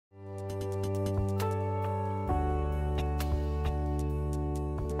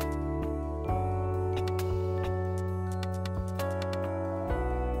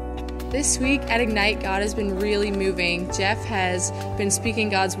This week at Ignite, God has been really moving. Jeff has been speaking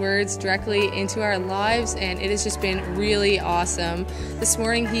God's words directly into our lives, and it has just been really awesome. This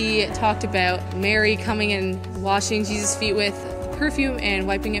morning he talked about Mary coming and washing Jesus' feet with perfume and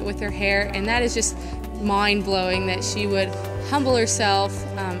wiping it with her hair, and that is just mind-blowing that she would humble herself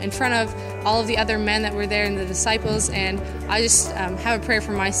in front of all of the other men that were there and the disciples. And I just have a prayer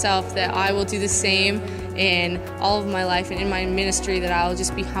for myself that I will do the same in all of my life and in my ministry, that I will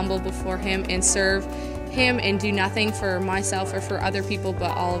just be humble before Him and serve Him and do nothing for myself or for other people,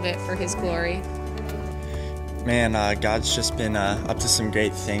 but all of it for His glory. Man, God's just been up to some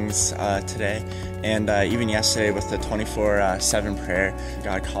great things today, and even yesterday with the 24/7 prayer,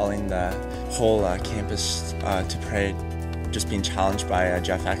 God calling the whole campus to pray, just being challenged by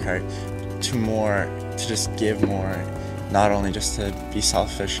Jeff Eckhart to just give more, not only just to be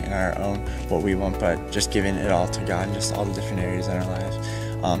selfish in our own what we want, but just giving it all to God in just all the different areas in our lives.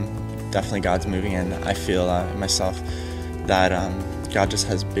 Definitely God's moving, and I feel myself that God just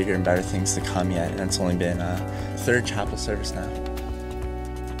has bigger and better things to come yet, and it's only been third chapel service now.